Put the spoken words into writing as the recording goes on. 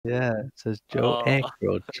Yeah, it says Joe Oh.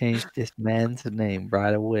 Aykroyd changed this man's name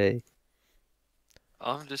right away.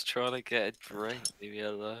 I'm just trying to get a drink. Leave me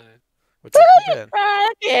alone. What's it again?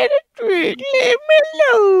 I get a drink, leave me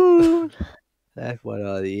alone. That's what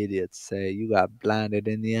all the idiots say. You got blinded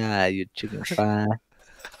in the eye, you chicken pie.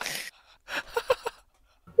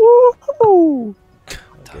 Woohoo!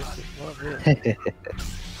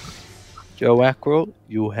 Joe Aykroyd,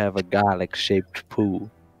 you have a garlic-shaped poo.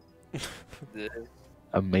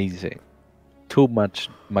 Amazing. Too much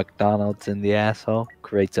McDonald's in the asshole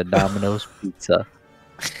creates a Domino's pizza.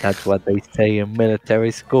 That's what they say in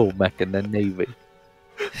military school back in the Navy.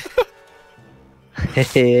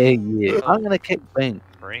 Hey, yeah. I'm gonna kick Bing.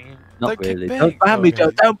 Not Don't kick really. Bing. Don't ban me, Okay.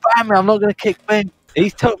 Joe. Don't ban me. I'm not gonna kick Bing.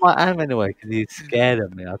 He's took my arm anyway because he's scared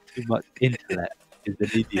of me. I have too much intellect. He's an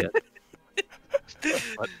idiot.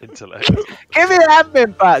 Intellect. Give me the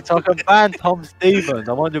admin back so I can ban Tom Stevens.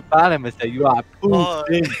 I want to ban him and say you are a poo Oh.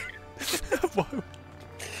 Bing.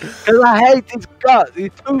 Because I hate his guts.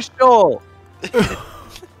 He's too short.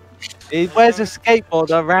 He wears a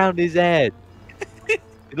skateboard around his head.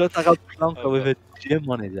 He looks like a plonker with a gym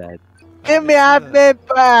on his head. Give me admin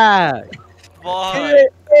back! Give Why?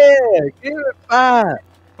 it here! Give it back!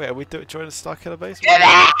 Wait, are we joining the Star Killer base? Get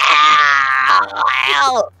out!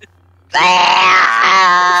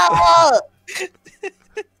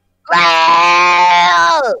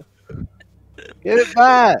 Give it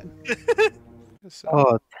back!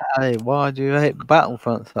 Oh, Tally, why do you hate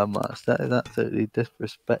Battlefront so much? That is absolutely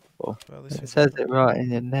disrespectful. Well, this It is says it right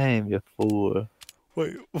in your name, you fool.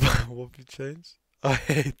 Wait, what have you changed? I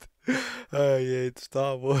hate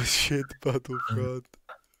Star Wars shit Battlefront.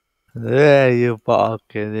 Yeah, you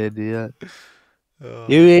fucking idiot. Oh,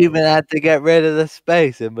 You even had to get rid of the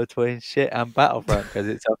space in between shit and Battlefront because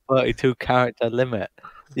it's a 32 character limit.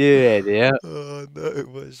 You idiot. Oh no,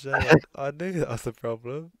 what shame. I knew that was the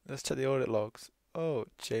problem. Let's check the audit logs. Oh,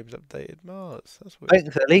 James updated Mars. That's weird.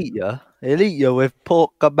 Thanks, He'll eat you with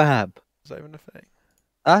pork kebab. Is that even a thing?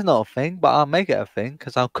 That's not a thing, but I'll make it a thing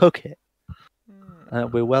because I'll cook it. Hmm. And it'll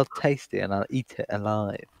be well tasty and I'll eat it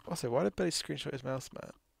alive. Also, why did Billy screenshot his mouse,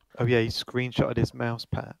 man? Oh yeah, he screenshotted his mouse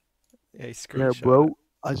pad. Yeah, he Yeah, screenshot bro.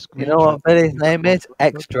 I You know what Billy's name is?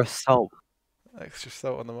 Extra salt. extra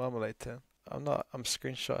salt on the marmalade tin. I'm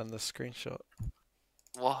screenshotting the screenshot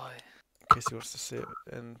Why? in case he wants to see it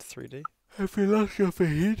in 3D. Have you lost your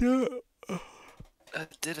fajita? I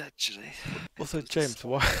did actually. Also, James,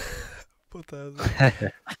 why? What the hell is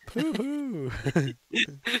that? Poo-hoo!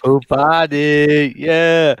 Oh, buddy.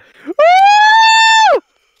 Yeah.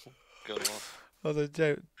 Go on. Also,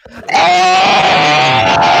 James.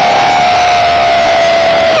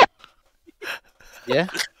 Yeah?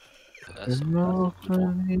 That's, what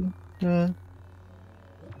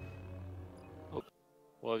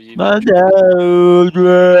have you been,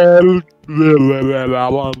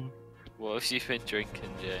 what have you been drinking,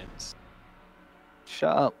 James?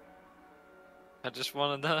 Shut up. I just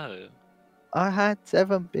want to know. I had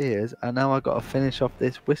 7 beers and now I gotta finish off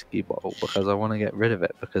this whiskey bottle because I want to get rid of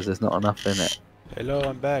it because there's not enough in it. Hello,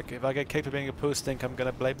 I'm back. If I get kicked for being a poo stink, I'm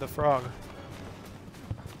gonna blame the frog.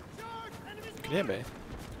 Can you hear me?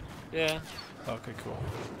 Yeah. Okay, cool.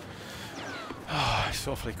 Oh, it's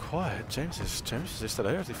awfully quiet. James is just still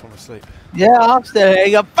here. Has he fallen asleep? Yeah, I'm still here.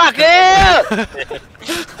 You fuck it!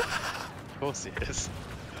 Of course he is.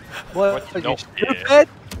 What What, are you not stupid?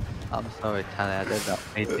 I'm sorry, Tally. I did not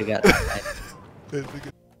mean to get that.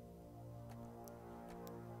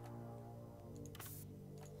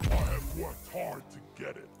 I have worked hard to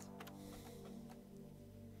get it.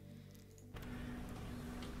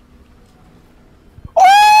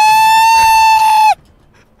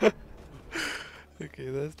 Okay,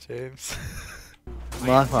 that's James.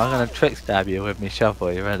 Michael, I'm gonna trick stab you with me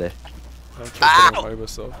shovel. You ready? I'm trying to mobile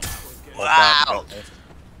saw. Wow!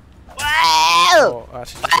 Oh,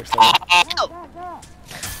 actually, trick stab.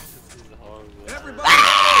 This is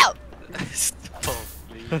horrible. Stop,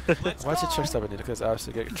 please. Why did you trick stab me? Because I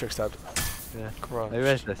actually get trick stabbed. Yeah. Christ. Are you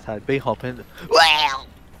ready this time? B-hop in.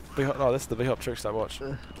 B-hop, no, this is the B-hop trick stab. Watch.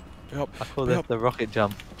 B-hop. I call this the rocket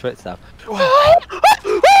jump trick stab.